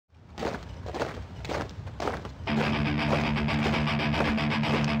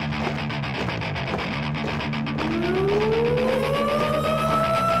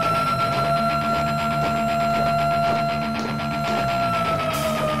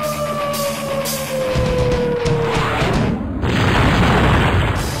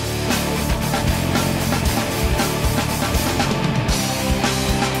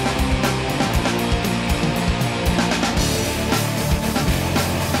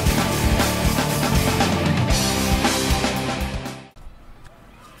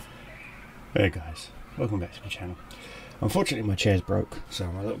Hey guys, welcome back to my channel. Unfortunately my chair's broke, so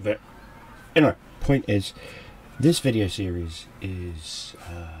I'm a little bit... Anyway, point is, this video series is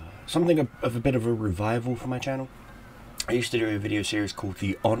something of a bit of a revival for my channel. I used to do a video series called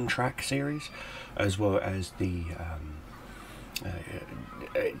the On Track series, as well as the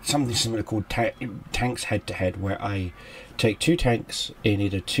something similar called Tanks Head to Head, where I take two tanks in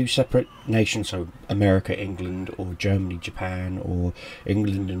either two separate nations, so America, England, or Germany, Japan, or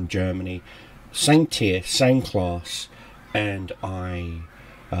England and Germany, same tier, same class, and I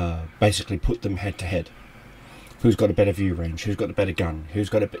basically put them head to head. Who's got a better view range? Who's got a better gun? Who's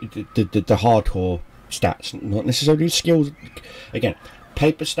got the hardcore stats? Not necessarily skills. Again,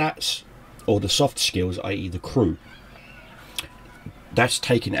 paper stats or the soft skills, i.e. the crew. That's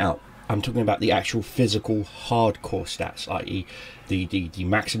taken out. I'm talking about the actual physical hardcore stats, i.e. the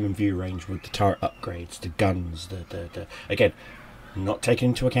maximum view range with the turret upgrades, the guns, the again, not taking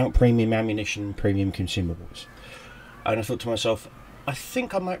into account premium ammunition, premium consumables. And I thought to myself, I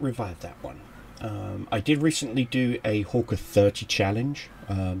think I might revive that one. I did recently do a Hawker 30 challenge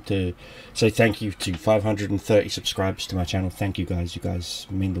to say thank you to 530 subscribers to my channel. Thank you guys. You guys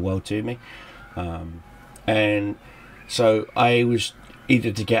mean the world to me. And so I was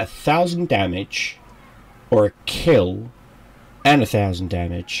either to get 1,000 damage or a kill and 1,000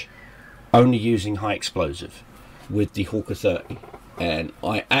 damage only using high explosive with the Hawker 30. And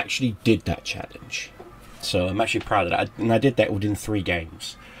I actually did that challenge. So I'm actually proud of that. And I did that within 3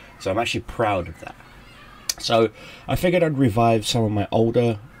 games. So I'm actually proud of that. So I figured I'd revive some of my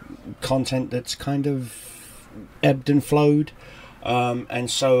older content that's kind of ebbed and flowed.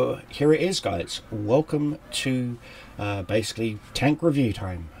 And so here it is, guys. Welcome to basically tank review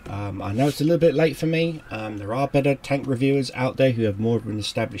time. I know it's a little bit late for me. There are better tank reviewers out there who have more of an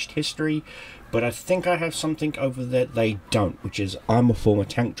established history. But I think I have something over there they don't, which is I'm a former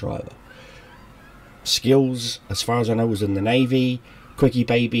tank driver. Skills, as far as I know, was in the Navy. Quickie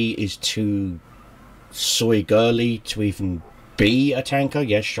Baby is too soy girly to even be a tanker.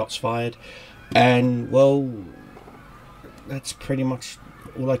 Yes, shots fired. And, well, that's pretty much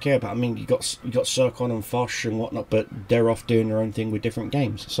all I care about. I mean, you got Circon and Foch and whatnot, but they're off doing their own thing with different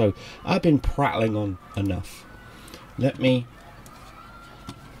games. So I've been prattling on enough. Let me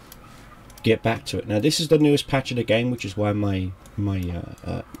get back to it. Now, this is the newest patch of the game, which is why my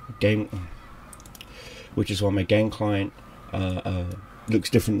game client looks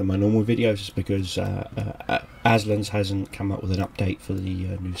different than my normal videos, just because Aslan's hasn't come up with an update for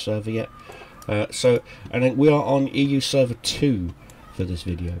the new server yet. So, and then we are on EU server 2 for this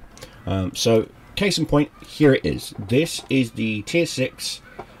video. So, case in point, here it is. This is the tier 6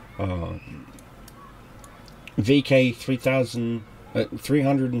 VK3601,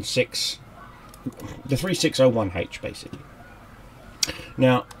 the 3601H basically.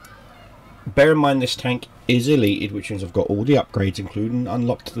 Now, bear in mind this tank is elite, which means I've got all the upgrades, including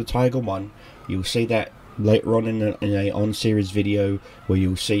unlocked the Tiger 1. You'll see that later on in a on-series video where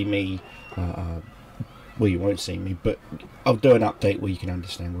you'll see me, well, you won't see me, but I'll do an update where you can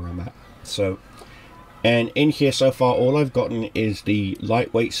understand where I'm at. So, and in here so far, all I've gotten is the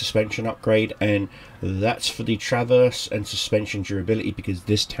lightweight suspension upgrade, and that's for the traverse and suspension durability, because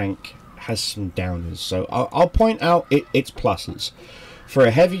this tank has some downers. So I'll point out its pluses. For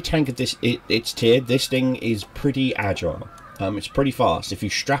a heavy tank of its tier, this thing is pretty agile. It's pretty fast. If you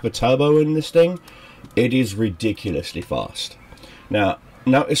strap a turbo in this thing, it is ridiculously fast. Now,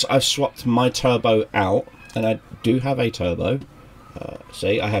 notice I've swapped my turbo out, and I do have a turbo.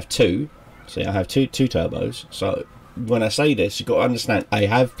 See, I have two. See, I have two turbos. So when I say this, you've got to understand, I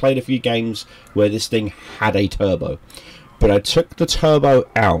have played a few games where this thing had a turbo. But I took the turbo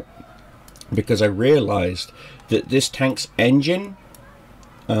out because I realized that this tank's engine,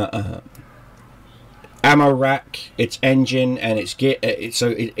 ammo rack, its engine, and its gear, it's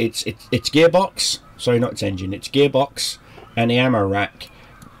gearbox. Sorry, not its engine. Its gearbox and the ammo rack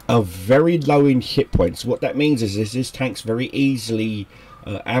are very low in hit points. What that means is this tank's very easily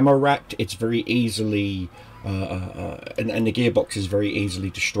ammo racked. It's very easily, and the gearbox is very easily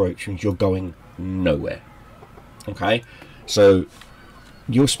destroyed, which means you're going nowhere. Okay, so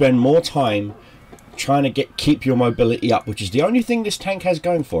you'll spend more time trying to keep your mobility up, which is the only thing this tank has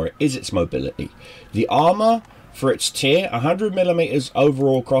going for it, is its mobility. The armor for its tier, 100mm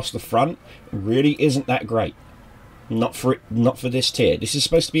overall across the front, really isn't that great. Not for this tier. This is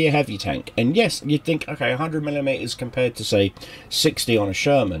supposed to be a heavy tank, and yes, you'd think, okay, 100mm compared to say 60 on a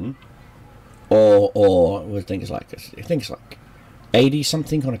Sherman, or I think it's like 80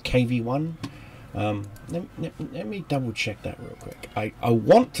 something on a KV1. Let me double check that real quick. I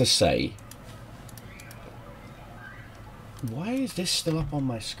want to say Why is this still up on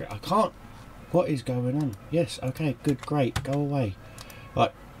my screen? I can't What is going on? Yes, okay, good, great, go away.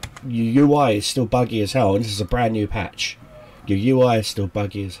 Like, your UI is still buggy as hell, and this is a brand new patch. Your UI is still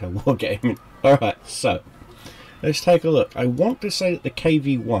buggy as hell. Wargaming. Alright, so let's take a look. I want to say that the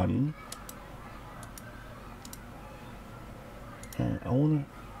KV1. I want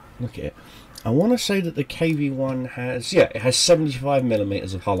to look at it. I want to say that the KV1 has, yeah, it has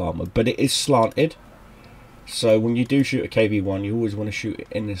 75mm of hull armor, but it is slanted. So when you do shoot a KV1, you always want to shoot it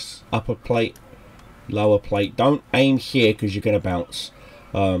in this upper plate, lower plate. Don't aim here because you're going to bounce.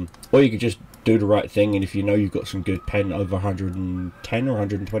 Or you could just do the right thing, and if you know you've got some good pen over 110 or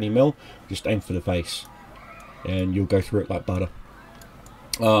 120mm, just aim for the face, and you'll go through it like butter.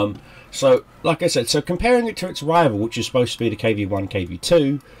 So, like I said, so comparing it to its rival, which is supposed to be the KV1,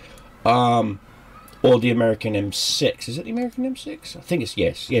 KV2, or the American M6. Is it the American M6? I think it's,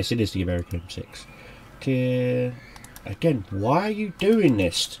 yes, it is the American M6. Again, why are you doing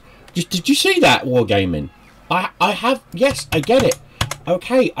this? Did you see that, Wargaming? I have, yes, I get it.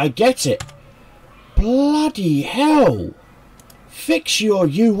 Okay, I get it. Bloody hell. Fix your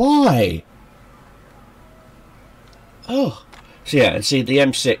UI. Oh. So yeah, and see the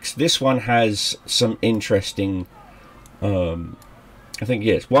M6, this one has some interesting, I think,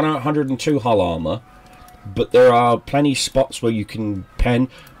 yes, 102 hull armor, but there are plenty spots where you can pen.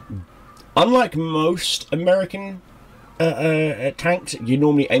 Unlike most American tanks, you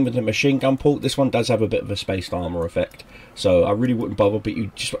normally aim with a machine gun port. This one does have a bit of a spaced armor effect, so I really wouldn't bother, but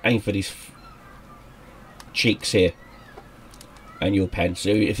you just aim for these cheeks here, and you'll pen. So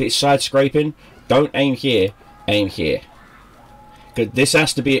if it's side scraping, don't aim here, aim here. Because this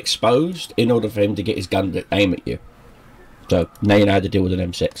has to be exposed in order for him to get his gun to aim at you. So now you know how to deal with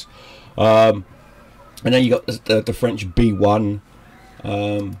an M6. And then you got the French B1.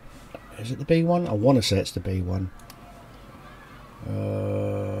 Is it the B1? I want to say it's the B1.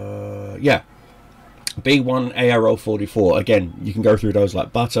 Yeah. B1 ARL 44. Again, you can go through those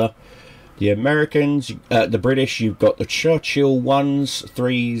like butter. The Americans, the British, you've got the Churchill 1s,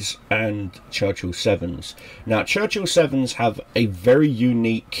 3s, and Churchill 7s. Now, Churchill 7s have a very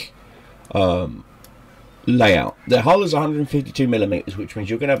unique layout. Their hull is 152mm, which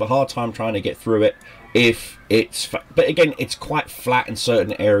means you're going to have a hard time trying to get through it if it's... But again, it's quite flat in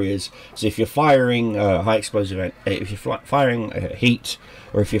certain areas. So if you're firing high explosive, if you're firing heat,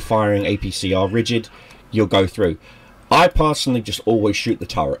 or if you're firing APCR rigid, you'll go through. I personally just always shoot the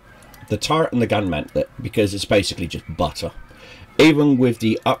turret. The turret and the gun mantlet, because it's basically just butter. Even with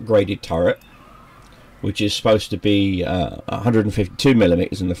the upgraded turret, which is supposed to be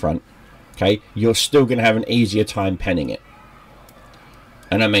 152mm in the front, okay, you're still going to have an easier time penning it.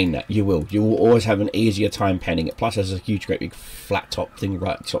 And I mean that, you will always have an easier time penning it. Plus there's a huge great big flat top thing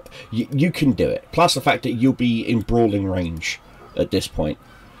right at the top. You can do it. Plus the fact that you'll be in brawling range at this point.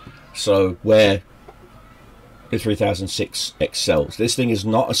 So where the 3006 excels. This thing is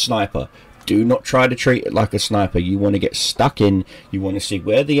not a sniper. Do not try to treat it like a sniper. You want to get stuck in, you want to see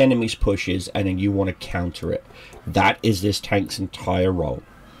where the enemy's push is, and then you want to counter it. That is this tank's entire role.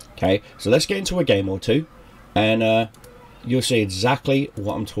 Okay, so let's get into a game or two, and you'll see exactly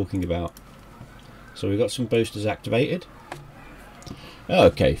what I'm talking about. So we've got some boosters activated.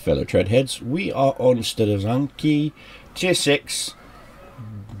 Okay, fellow treadheads, we are on Studazanki, tier 6.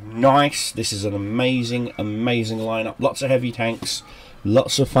 Nice. This is an amazing lineup. Lots of heavy tanks,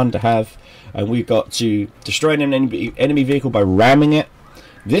 lots of fun to have, and we've got to destroy an enemy vehicle by ramming it.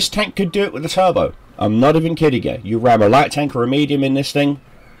 This tank could do it with a turbo. I'm not even kidding you. You ram a light tank or a medium in this thing,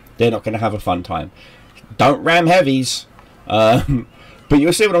 they're not going to have a fun time. Don't ram heavies, but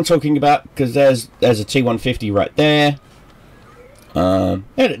you'll see what I'm talking about, because there's a T150 right there.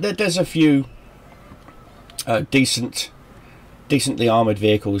 There's a few decently armoured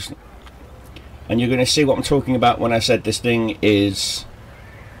vehicles, and you're going to see what I'm talking about when I said this thing is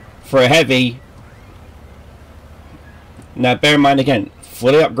for a heavy. Now bear in mind, again,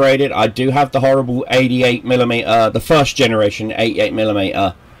 fully upgraded. I do have the horrible 88mm, the first generation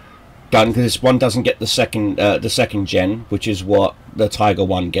 88mm gun, because this one doesn't get the second gen, which is what the Tiger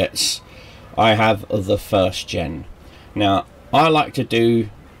 1 gets. I have the first gen. Now I like to do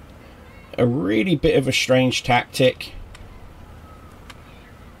a really bit of a strange tactic.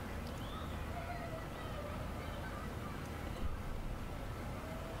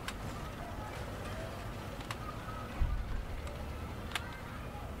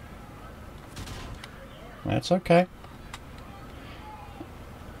 That's okay.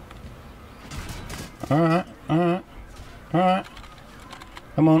 Alright.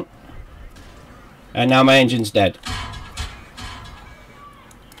 Come on. And now my engine's dead.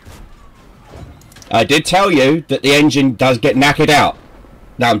 I did tell you that the engine does get knackered out.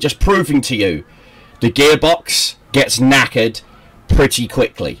 Now I'm just proving to you, the gearbox gets knackered pretty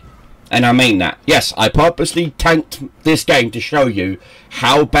quickly. And I mean that. Yes, I purposely tanked this game to show you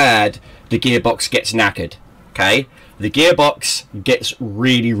how bad the gearbox gets knackered. Okay? The gearbox gets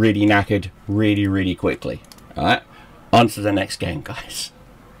really, really knackered really, really quickly. Alright? On to the next game, guys.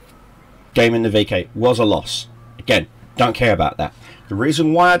 Game in the VK was a loss. Again, don't care about that. The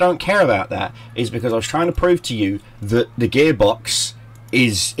reason why I don't care about that is because I was trying to prove to you that the gearbox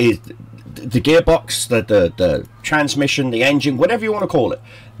is the gearbox, the transmission, the engine, whatever you want to call it,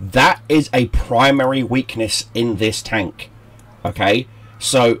 that is a primary weakness in this tank. Okay?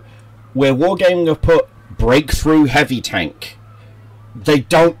 So, where Wargaming have put breakthrough heavy tank, they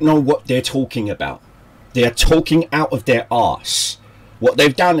don't know what they're talking about. They're talking out of their arse. What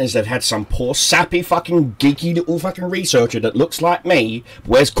they've done is they've had some poor sappy fucking geeky little fucking researcher that looks like me,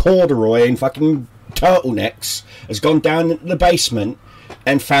 wears corduroy and fucking turtlenecks, has gone down into the basement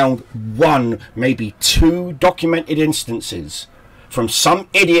and found one, maybe two documented instances from some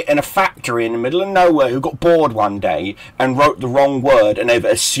idiot in a factory in the middle of nowhere who got bored one day and wrote the wrong word, and they've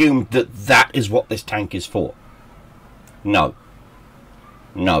assumed that that is what this tank is for. No.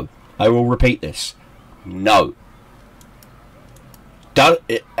 No. I will repeat this. No.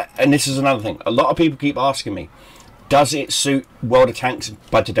 And this is another thing. A lot of people keep asking me, does it suit World of Tanks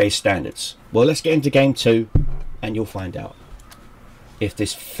by today's standards? Well, let's get into game 2 and you'll find out. If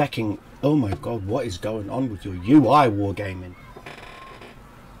this fucking... Oh my god, what is going on with your UI, Wargaming?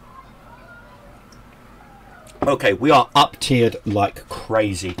 Okay, we are up-tiered like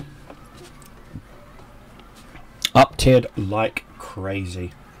crazy. Up-tiered like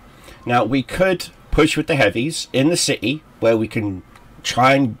crazy. Now, we could push with the heavies in the city, where we can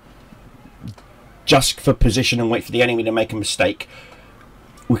try and just for position and wait for the enemy to make a mistake.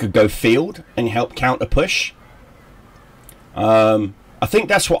 We could go field and help counter push. I think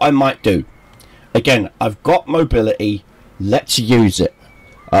that's what I might do. Again, I've got mobility. Let's use it.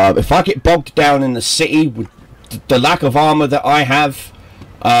 If I get bogged down in the city with the lack of armor that I have,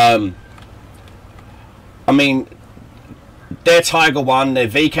 I mean, their Tiger 1, their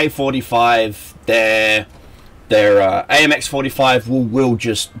VK45, their AMX45 will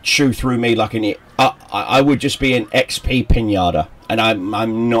just chew through me like an... I would just be an XP pinata, and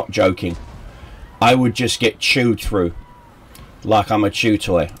I'm not joking. I would just get chewed through like I'm a chew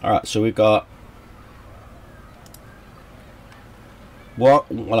toy. Alright, so we've got...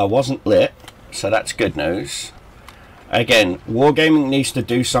 What? Well, I wasn't lit, so that's good news. Again, Wargaming needs to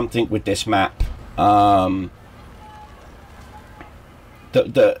do something with this map.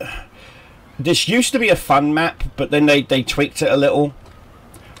 This used to be a fun map, but then they tweaked it a little.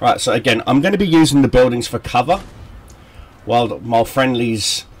 Right, so again, I'm going to be using the buildings for cover while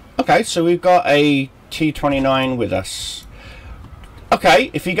friendlies... Okay, so we've got a T-29 with us.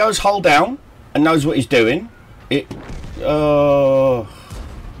 Okay, if he goes hull down and knows what he's doing,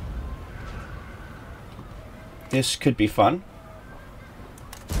 this could be fun.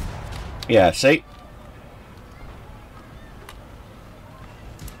 Yeah, see?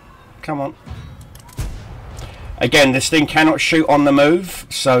 Come on. Again, this thing cannot shoot on the move,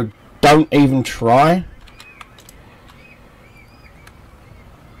 so don't even try.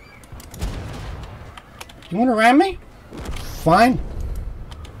 You want to ram me? Fine.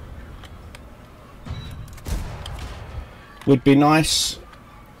 Would be nice.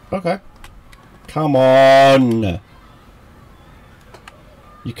 Okay. Come on.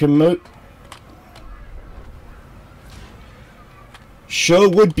 You can move. Sure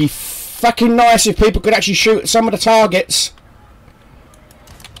would be fucking nice if people could actually shoot at some of the targets.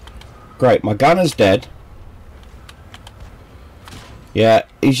 Great, my gunner's dead. Yeah,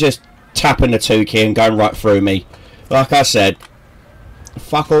 he's just tapping the 2 key and going right through me. Like I said,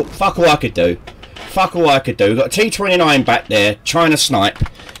 fuck all I could do. Fuck all I could do. We've got a T-29 back there trying to snipe.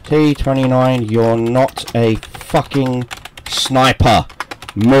 T-29, you're not a fucking sniper.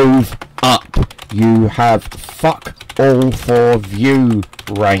 Move up. You have fuck all for view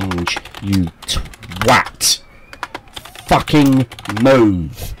range, you twat. Fucking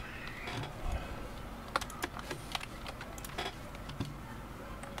move.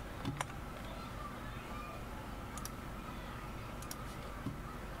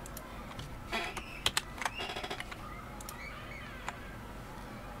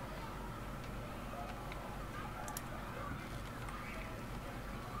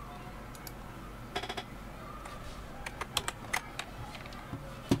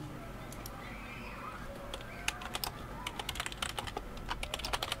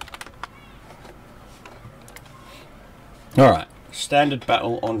 Alright, standard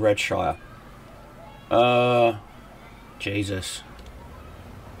battle on Redshire. Jesus.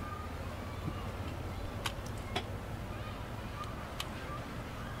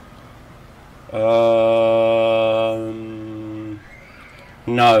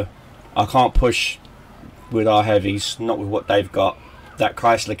 No, I can't push with our heavies, not with what they've got. That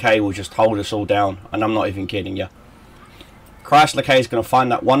Chrysler K will just hold us all down, and I'm not even kidding you. Chrysler K is going to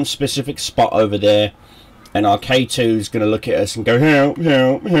find that one specific spot over there, and our K2 is going to look at us and go, help,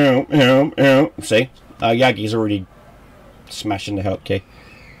 help, help, help, help. See? Our Yagi's already smashing the help key.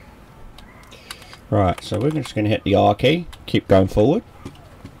 Right, so we're just going to hit the R key, keep going forward.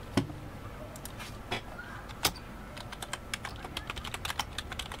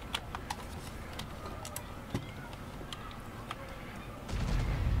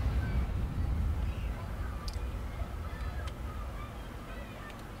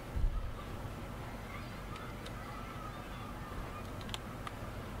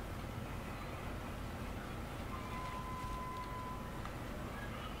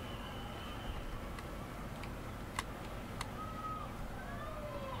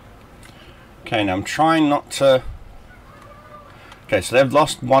 Okay, now I'm trying not to... Okay, so they've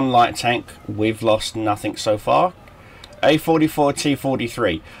lost one light tank. We've lost nothing so far. A44,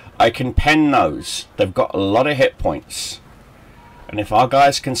 T43. I can pen those. They've got a lot of hit points. And if our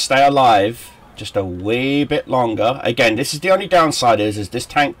guys can stay alive just a wee bit longer... Again, this is the only downside is this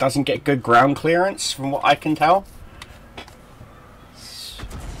tank doesn't get good ground clearance from what I can tell.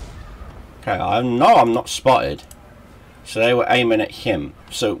 Okay, I'm not spotted. So they were aiming at him.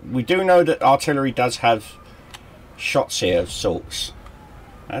 So we do know that artillery does have shots here of sorts.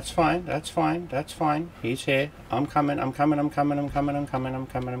 That's fine, that's fine, that's fine. He's here. I'm coming, I'm coming, I'm coming, I'm coming, I'm coming, I'm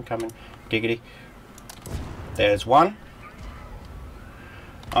coming, I'm coming. Giggity. There's one.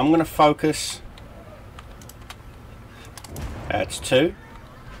 I'm going to focus. That's two.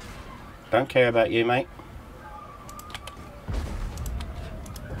 Don't care about you, mate.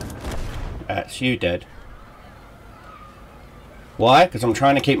 That's you dead. Why? Because I'm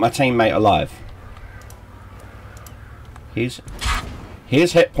trying to keep my teammate alive. His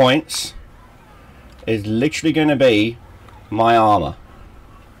hit points is literally going to be my armor.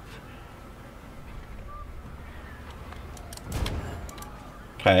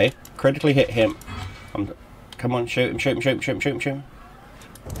 Okay, critically hit him. Come on, shoot him, shoot him, shoot him, shoot him, shoot him, shoot him.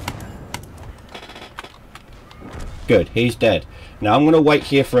 Good, he's dead. Now I'm going to wait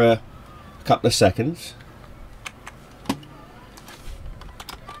here for a couple of seconds.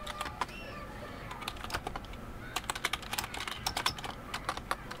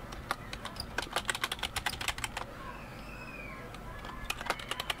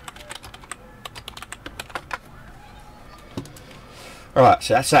 Alright,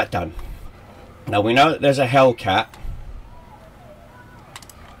 so that's that done. Now we know that there's a Hellcat.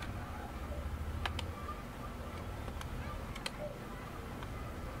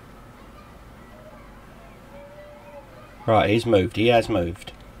 Right, he's moved. He has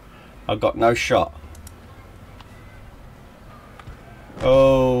moved. I've got no shot.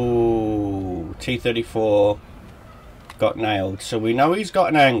 Oh, T-34 got nailed. So we know he's got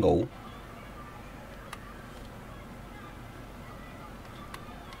an angle.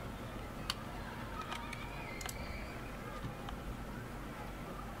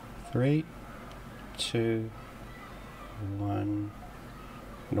 Three, two, one.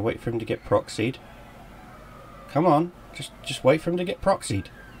 I'm gonna wait for him to get proxied. Come on, just wait for him to get proxied.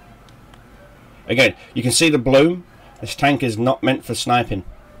 Again, you can see the bloom. This tank is not meant for sniping.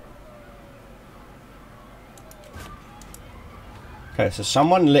 Okay, so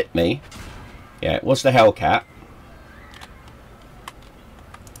someone lit me. Yeah, it was the Hellcat.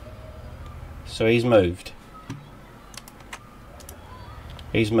 So he's moved.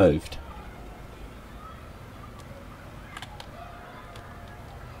 He's moved.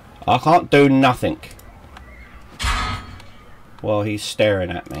 I can't do nothing while he's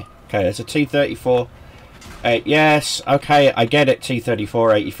staring at me. Okay, there's a T-34. Yes, okay, I get it,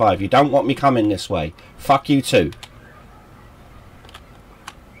 T-34-85. You don't want me coming this way. Fuck you too.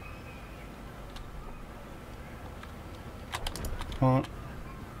 Come on.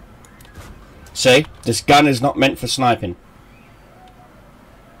 See? This gun is not meant for sniping.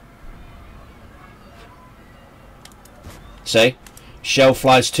 See? Shell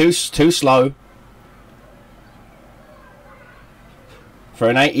flies too slow. For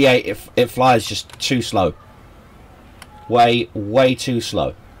an 88, it flies just too slow. Way too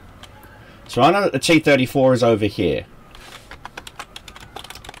slow. So I know that the T-34 is over here.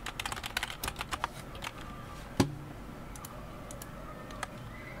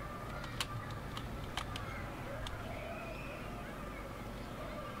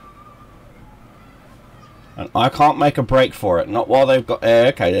 And I can't make a break for it. Not while they've got...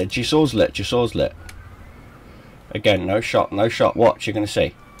 okay, the G-Saw's lit. G-Saw's lit. Again, no shot, no shot. Watch, you're going to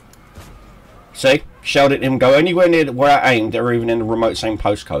see. See? Shell didn't even go anywhere near where I aimed, or even in the remote same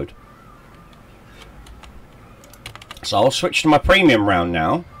postcode. So I'll switch to my premium round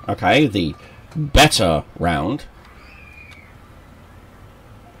now. Okay, the better round.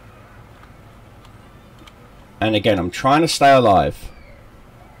 And again, I'm trying to stay alive.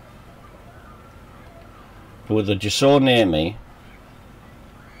 But with the Jasaur near me.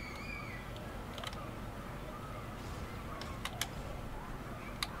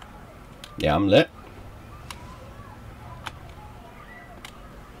 Yeah, I'm lit.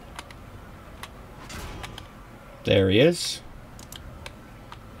 There he is.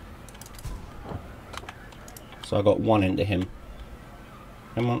 So I got one into him.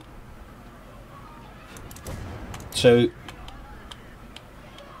 Come on. 2.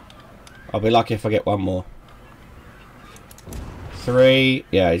 I'll be lucky if I get one more. 3.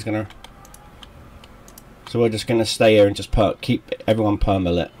 Yeah, he's gonna. So we're just gonna stay here and just keep everyone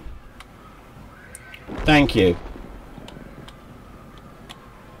perma-lit. Thank you.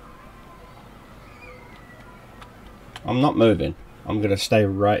 I'm not moving. I'm gonna stay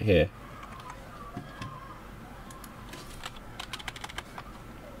right here.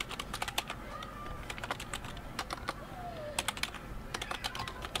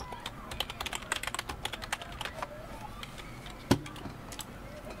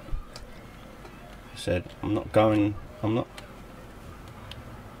 I said, I'm not going. I'm not.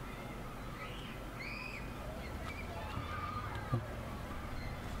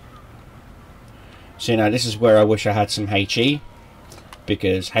 So now this is where I wish I had some HE,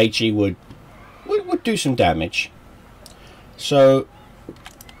 because HE would do some damage. So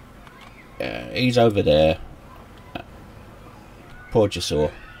he's over there. Poor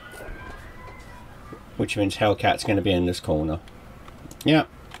Jasaur. Which means Hellcat's going to be in this corner. Yeah.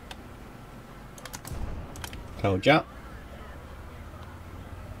 Told ya.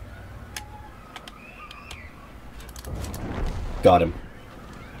 Got him.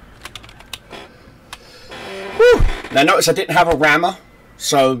 Whew. Now notice I didn't have a rammer,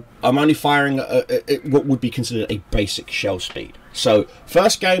 so I'm only firing what would be considered a basic shell speed. So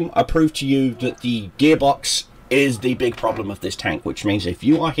first game I proved to you that the gearbox is the big problem of this tank, which means if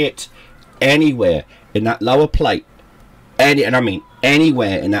you are hit anywhere in that lower plate, and I mean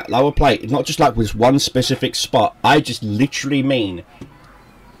anywhere in that lower plate, not just like with one specific spot, I just literally mean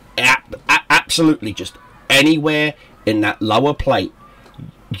absolutely just anywhere in that lower plate,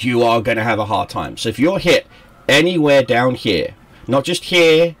 you are going to have a hard time. So if you're hit anywhere down here, not just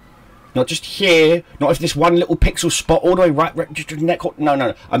here, not just here, not if this one little pixel spot all the way right just neck,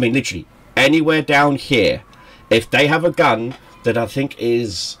 no, I mean literally anywhere down here, if they have a gun that I think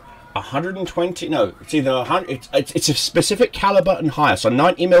is 120, no, it's either 100, it's a specific caliber and higher, so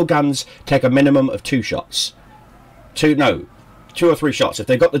 90mm guns take a minimum of 2 shots. 2 or 3 shots. If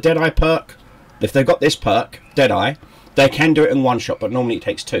they've got the Deadeye perk, if they've got this perk, Deadeye, they can do it in 1 shot, but normally it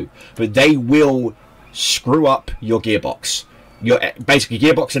takes 2. But they will screw up your gearbox. Your basically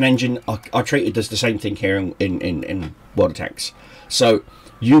gearbox and engine are treated as the same thing here in water tanks. So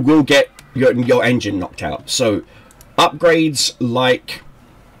you will get your engine knocked out. So upgrades like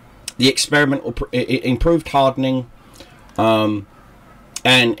the experimental improved hardening, and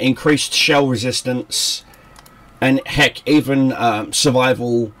increased shell resistance, and heck, even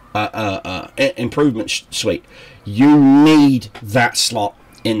survival improvement suite. You need that slot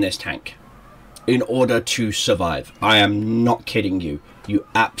in this tank in order to survive. I am not kidding you. You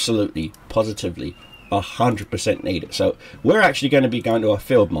absolutely, positively, 100% need it. So we're actually going to be going to our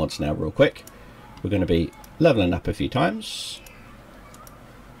field mods now real quick. We're going to be leveling up a few times,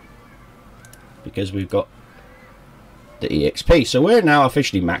 because we've got the EXP. So we're now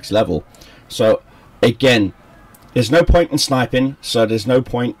officially max level. So again, there's no point in sniping, so there's no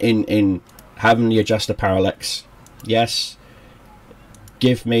point in having the adjuster parallax. Yes,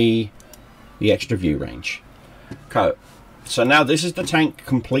 give me the extra view range. Okay, so now this is the tank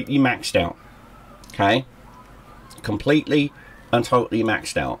completely maxed out. Okay, completely and totally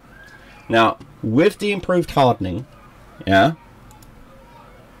maxed out. Now with the improved hardening, yeah,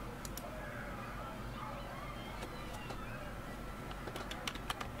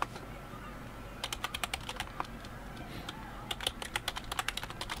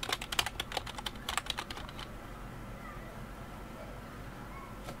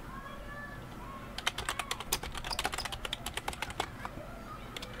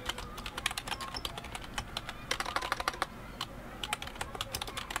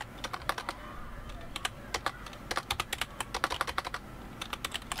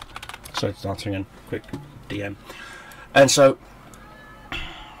 so it's answering a quick DM. And so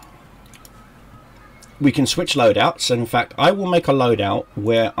we can switch loadouts, and in fact I will make a loadout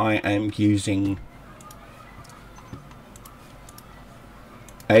where I am using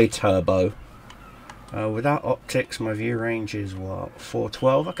a turbo. Without optics, my view range is what,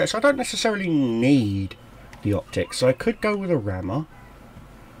 412. Okay, so I don't necessarily need the optics, so I could go with a rammer.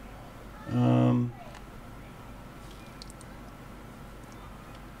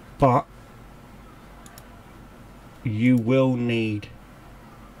 But you will need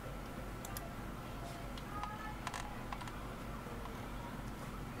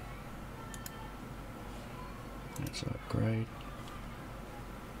let's upgrade.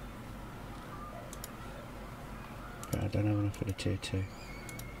 I don't have enough for the tier 2.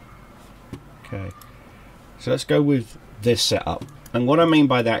 Okay, so let's go with this setup, and what I mean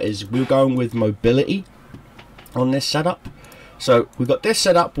by that is we're going with mobility on this setup. So we've got this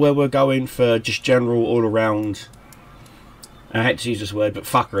setup where we're going for just general all around, I hate to use this word, but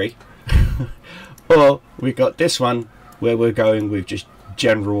fuckery. Or we've got this one where we're going with just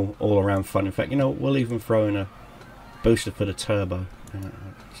general all around fun. In fact, you know, we'll even throw in a booster for the turbo.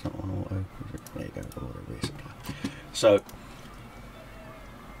 It's not on auto. There you go, auto resupply. So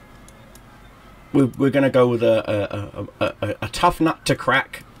we're going to go with a tough nut to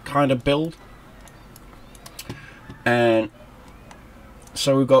crack kind of build. And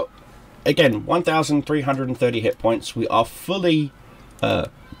so we've got, again, 1,330 hit points. We are fully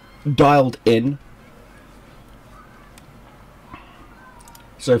dialed in.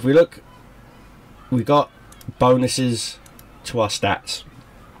 So if we look, we got bonuses to our stats.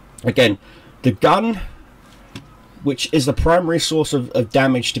 Again, the gun, which is the primary source of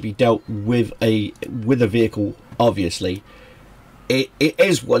damage to be dealt with a vehicle, obviously, it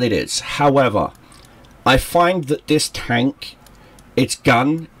is what it is. However, I find that this tank, its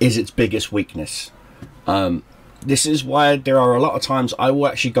gun is its biggest weakness. This is why there are a lot of times I will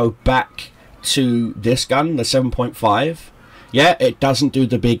actually go back to this gun, the 7.5. Yeah, it doesn't do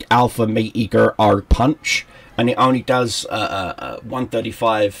the big alpha meaty arg punch, and it only does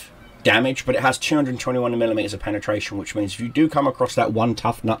 135 damage, but it has 221 millimeters of penetration, which means if you do come across that one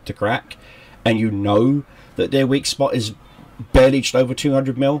tough nut to crack, and you know that their weak spot is barely just over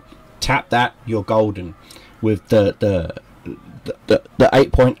 200 mil, tap that, you're golden. With the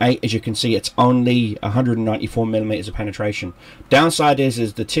 8.8, as you can see, it's only 194 millimeters of penetration. Downside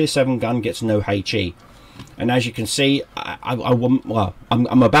is the tier 7 gun gets no HE, and as you can see,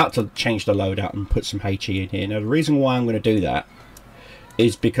 I'm about to change the loadout and put some HE in here. Now the reason why I'm going to do that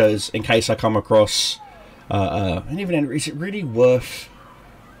is because in case I come across and even then, is it really worth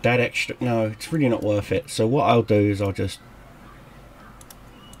that extra? No, it's really not worth it. So what I'll do is I'll just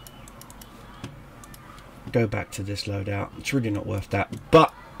go back to this loadout. It's really not worth that.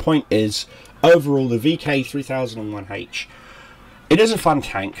 But point is, overall, the VK3001H, it is a fun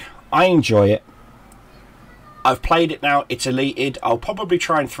tank. I enjoy it. I've played it now. It's elated. I'll probably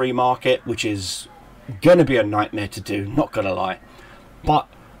try and 3-mark it, which is gonna be a nightmare to do, not gonna lie. But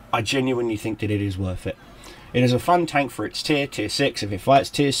I genuinely think that it is worth it. It is a fun tank for its tier 6. If it fights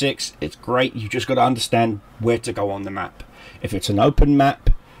tier 6, it's great. You've just got to understand where to go on the map. If it's an open map,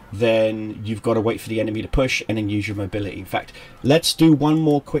 then you've got to wait for the enemy to push and then use your mobility. In fact, let's do one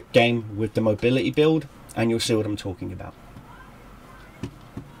more quick game with the mobility build and you'll see what I'm talking about.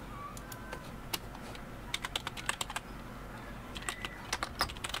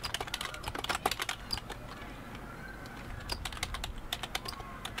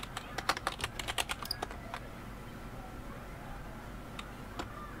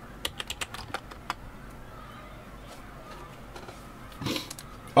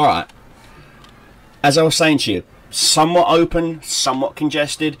 Alright, as I was saying to you, somewhat open, somewhat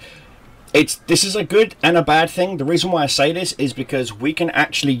congested. This is a good and a bad thing. The reason why I say this is because we can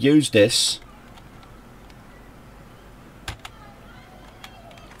actually use this.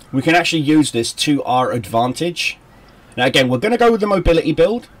 We can actually use this to our advantage. Now again, we're going to go with the mobility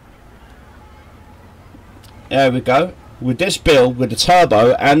build. There we go. With this build, with the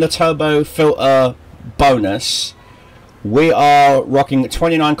turbo and the turbo filter bonus, we are rocking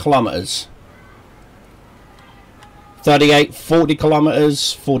 29 kilometers, 38, 40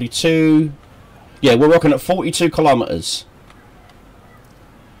 kilometers, 42. Yeah, we're rocking at 42 kilometers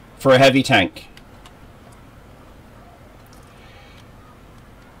for a heavy tank.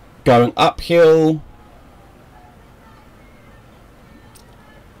 Going uphill.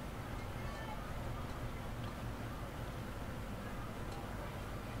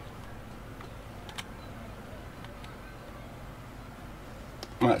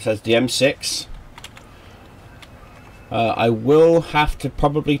 Right, it says the M6. I will have to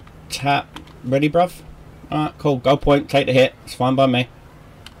probably tap. Ready, bruv? Alright, cool. Go point, take the hit. It's fine by me.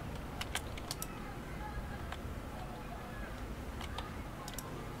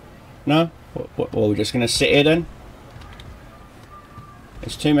 No? Well, we're just going to sit here then?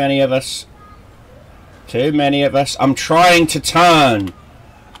 There's too many of us. Too many of us. I'm trying to turn.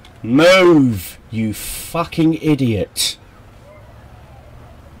 Move, you fucking idiot.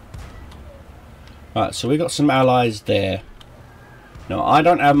 Right, so we got some allies there. No, I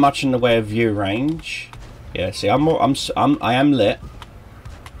don't have much in the way of view range. Yeah, see, I am lit.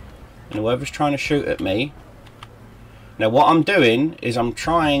 And whoever's trying to shoot at me. Now, what I'm doing is I'm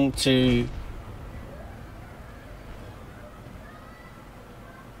trying to...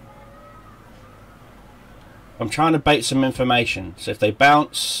 bait some information. So if they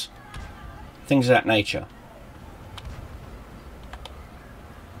bounce, things of that nature.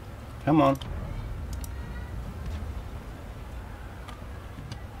 Come on.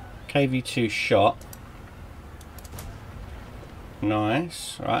 KV2 shot.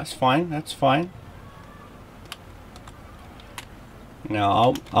 Nice. Right, that's fine. That's fine.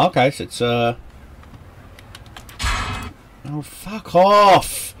 Now, okay, so it's oh, fuck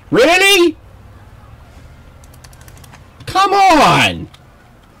off! Really? Come on!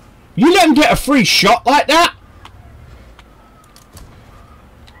 You let him get a free shot like that?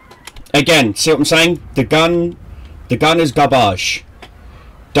 Again, see what I'm saying? The gun is garbage.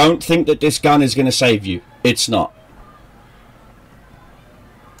 Don't think that this gun is going to save you. It's not.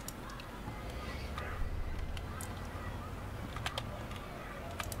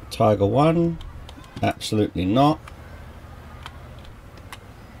 Tiger 1. Absolutely not.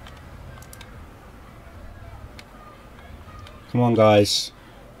 Come on, guys.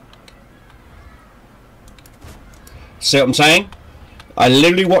 See what I'm saying? I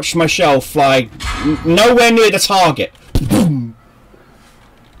literally watched my shell fly nowhere near the target. Boom.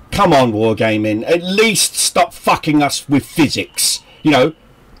 Come on, Wargaming. At least stop fucking us with physics. You know,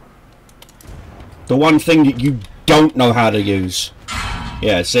 the one thing that you don't know how to use.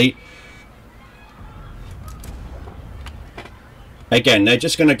 Yeah, see? Again, they're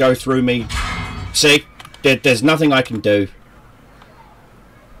just going to go through me. See? There's nothing I can do.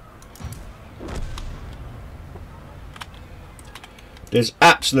 There's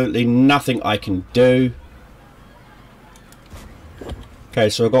absolutely nothing I can do. Okay,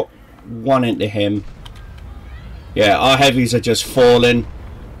 so I've got one into him. Yeah, our heavies are just falling.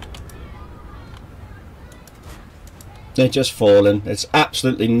 They're just falling. There's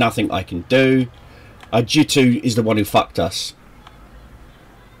absolutely nothing I can do. Our G2 is the one who fucked us.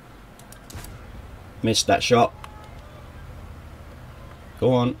 Missed that shot.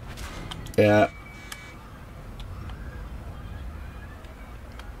 Go on. Yeah.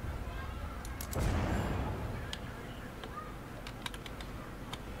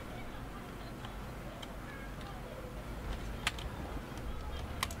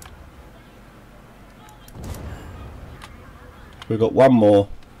 We've got one more.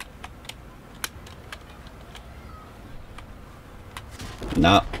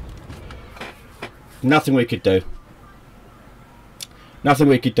 Nah. Nothing we could do. Nothing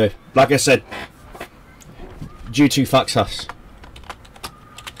we could do. Like I said, G2 fucks us.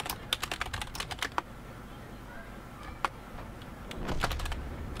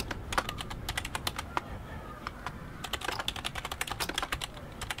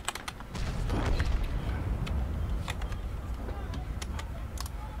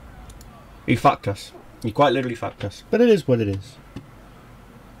 He fucked us. He quite literally fucked us. But it is what it is.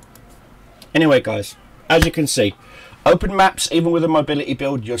 Anyway, guys, as you can see, open maps, even with a mobility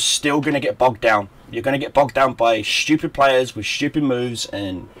build, you're still going to get bogged down. You're going to get bogged down by stupid players with stupid moves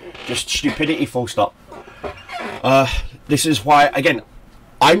and just stupidity full stop. This is why, again,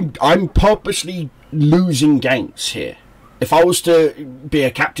 I'm purposely losing games here. If I was to be a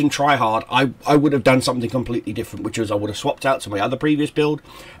captain tryhard, I would have done something completely different, which was I would have swapped out to my other previous build,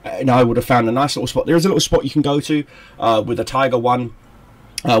 and I would have found a nice little spot. There is a little spot you can go to with the Tiger 1,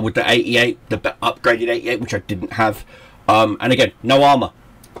 with the 88, the upgraded 88, which I didn't have. And again, no armor.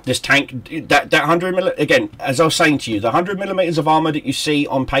 This tank, that 100mm, again, as I was saying to you, the 100mm of armor that you see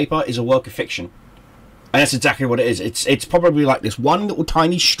on paper is a work of fiction. And that's exactly what it is. It's probably like this one little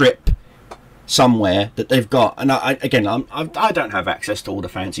tiny strip somewhere that they've got, and I don't have access to all the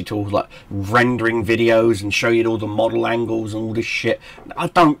fancy tools like rendering videos and show you all the model angles and all this shit. I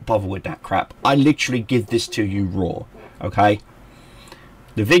don't bother with that crap. I literally give this to you raw. Okay,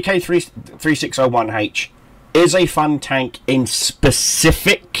 the VK3601H is a fun tank in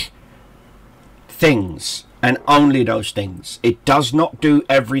specific things, and only those things. It does not do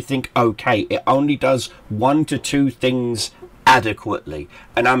everything okay. It only does 1 to 2 things adequately,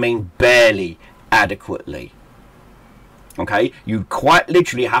 and I mean barely adequately. Okay, you quite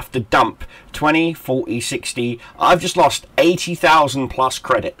literally have to dump 20, 40, 60. I've just lost 80,000 plus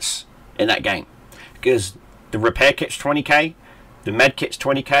credits in that game. Because the repair kit's 20k, the med kit's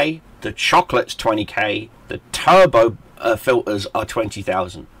 20k, the chocolate's 20k, the turbo filters are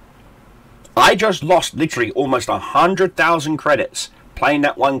 20,000. I just lost literally almost 100,000 credits playing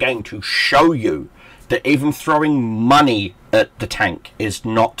that one game to show you that even throwing money at the tank is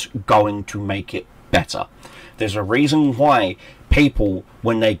not going to make it better. There's a reason why people,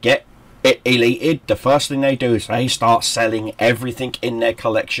 when they get it elated, the first thing they do is they start selling everything in their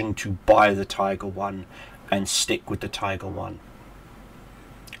collection to buy the Tiger One and stick with the Tiger One.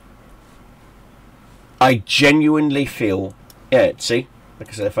 I genuinely feel, yeah, see, like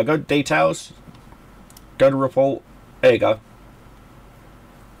I said, if I go to details, go to report, there you go.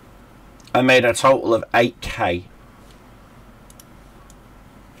 I made a total of 8k.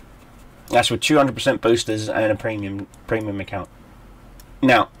 That's with 200% boosters and a premium account.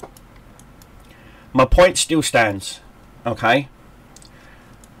 Now, my point still stands, okay?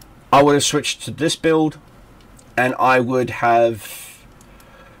 I would have switched to this build, and I would have,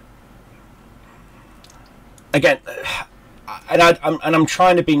 again, and I'm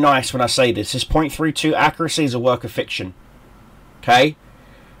trying to be nice when I say this. This 0.32 accuracy is a work of fiction, okay?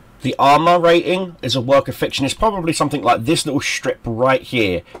 The armor rating is a work of fiction. It's probably something like this little strip right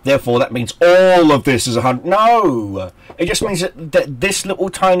here. Therefore, that means all of this is 100. No! It just means that this little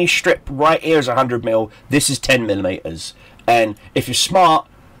tiny strip right here is 100 mil. This is 10 millimeters. And if you're smart,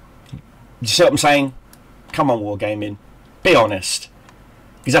 you see what I'm saying? Come on, Wargaming. Be honest.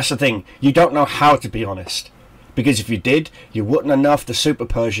 Because that's the thing. You don't know how to be honest. Because if you did, you wouldn't have nerfed the Super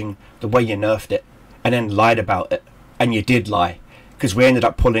Pershing the way you nerfed it. And then lied about it. And you did lie. Because we ended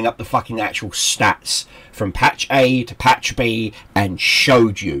up pulling up the fucking actual stats from patch A to patch B and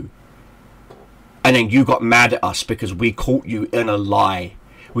showed you. And then you got mad at us because we caught you in a lie.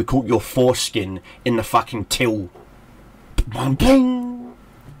 We caught your foreskin in the fucking till. And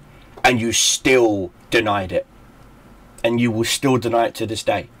you still denied it. And you will still deny it to this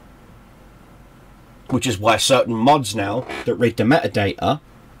day. Which is why certain mods now that read the metadata,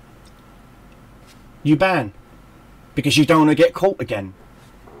 you ban. Because you don't want to get caught again.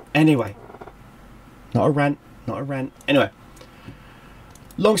 Anyway. Not a rant. Not a rant. Anyway.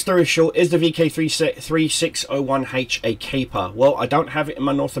 Long story short, is the VK3601H a keeper? Well, I don't have it in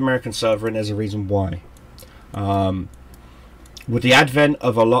my North American server, and there's a reason why. With the advent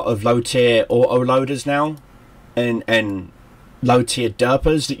of a lot of low-tier auto-loaders now, and low-tier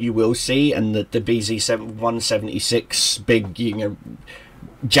derpers that you will see, and the BZ176 big, you know,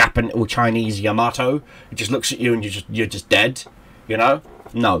 Japan or Chinese Yamato, it just looks at you and you're just dead, you know.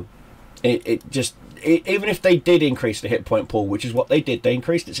 No, even if they did increase the hit point pool, which is what they did, they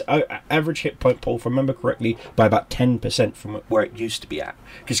increased its average hit point pool, if I remember correctly, by about 10% from where it used to be at,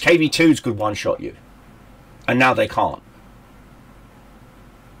 because KV2s could one shot you and now they can't.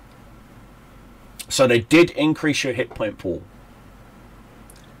 So they did increase your hit point pool,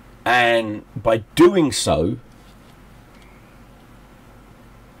 and by doing so,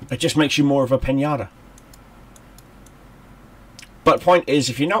 it just makes you more of a pinata. But point is,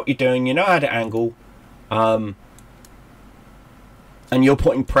 if you know what you're doing, you know how to angle, and you're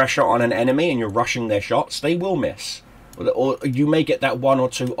putting pressure on an enemy and you're rushing their shots, they will miss. Or you may get that one or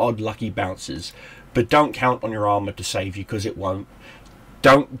two odd lucky bounces. But don't count on your armor to save you, because it won't.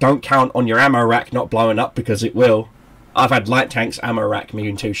 Don't count on your ammo rack not blowing up, because it will. I've had light tanks ammo rack me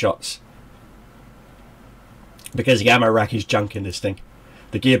in 2 shots. Because the ammo rack is junk in this thing.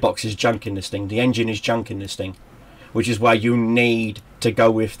 The gearbox is junk in this thing. The engine is junk in this thing. Which is why you need to go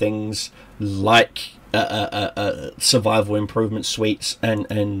with things like survival improvement suites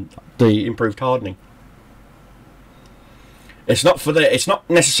and the improved hardening. It's not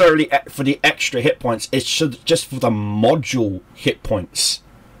necessarily for the extra hit points. It's just for the module hit points,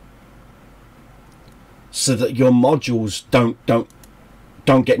 so that your modules don't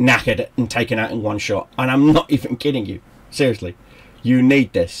get knackered and taken out in one shot. And I'm not even kidding you. Seriously. You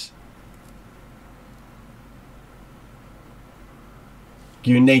need this.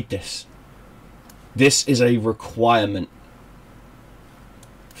 You need this. This is a requirement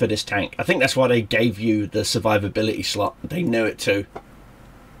for this tank. I think that's why they gave you the survivability slot. They knew it too.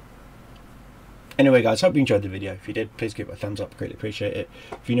 Anyway guys, hope you enjoyed the video. If you did, please give it a thumbs up. Greatly appreciate it.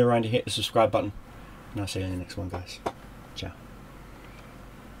 If you're new around here, hit the subscribe button. And I'll see you in the next one guys. Ciao.